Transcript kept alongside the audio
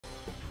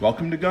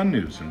Welcome to Gun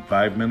News in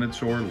 5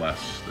 minutes or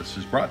less. This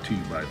is brought to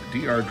you by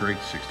the Dr. Drake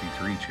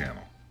 63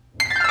 channel.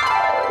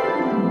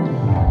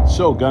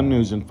 So, Gun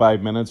News in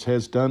 5 minutes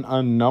has done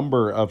a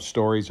number of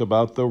stories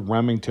about the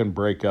Remington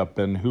breakup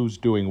and who's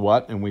doing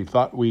what, and we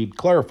thought we'd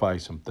clarify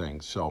some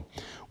things. So,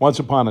 once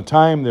upon a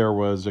time, there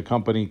was a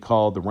company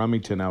called the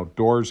Remington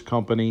Outdoors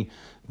Company.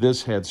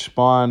 This had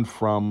spawned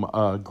from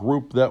a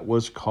group that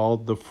was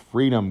called the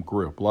Freedom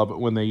Group. Love it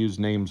when they use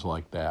names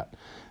like that.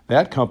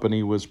 That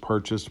company was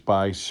purchased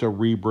by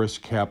Cerberus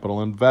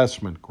Capital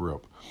Investment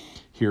Group.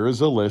 Here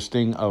is a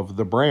listing of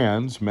the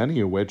brands,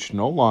 many of which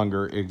no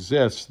longer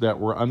exist, that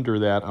were under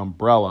that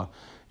umbrella.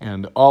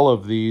 And all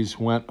of these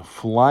went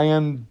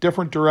flying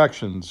different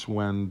directions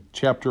when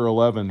Chapter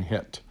 11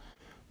 hit.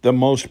 The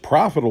most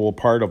profitable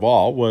part of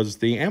all was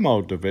the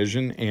ammo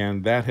division,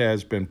 and that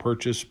has been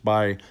purchased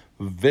by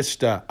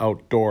Vista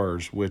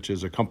Outdoors, which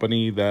is a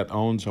company that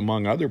owns,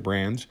 among other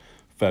brands,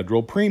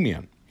 Federal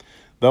Premium.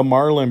 The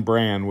Marlin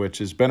brand, which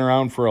has been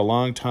around for a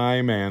long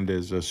time and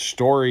is a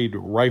storied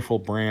rifle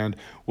brand,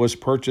 was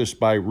purchased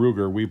by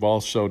Ruger. We've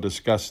also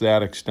discussed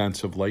that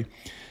extensively.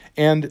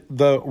 And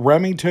the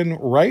Remington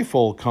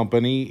Rifle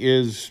Company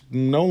is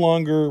no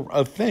longer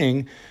a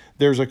thing.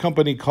 There's a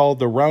company called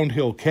the Round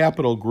Hill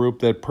Capital Group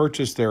that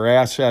purchased their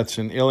assets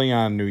in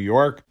Ilion, New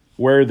York,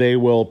 where they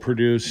will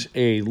produce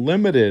a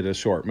limited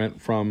assortment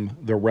from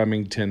the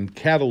Remington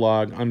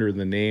catalog under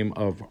the name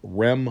of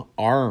Rem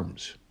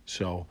Arms.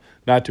 So,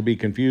 not to be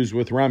confused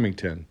with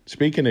Remington.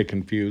 Speaking of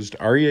confused,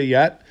 are you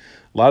yet?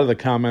 A lot of the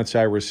comments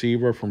I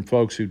receive are from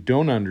folks who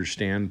don't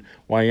understand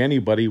why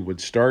anybody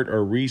would start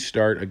or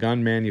restart a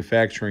gun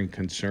manufacturing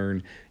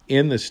concern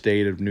in the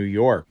state of New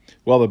York.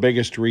 Well, the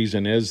biggest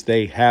reason is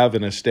they have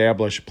an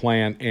established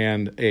plan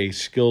and a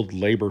skilled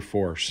labor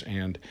force,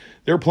 and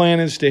their plan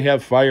is to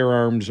have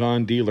firearms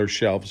on dealer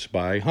shelves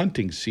by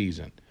hunting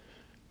season.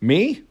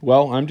 Me?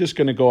 Well, I'm just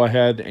going to go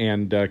ahead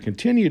and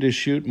continue to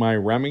shoot my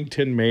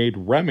Remington-made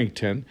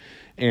Remington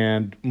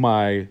and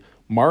my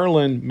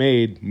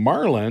Marlin-made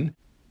Marlin,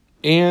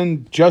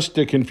 and just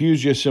to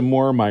confuse you some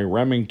more, my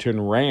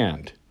Remington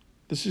Rand.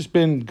 This has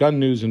been Gun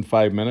News in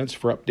 5 minutes.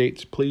 For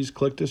updates, please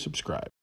click to subscribe.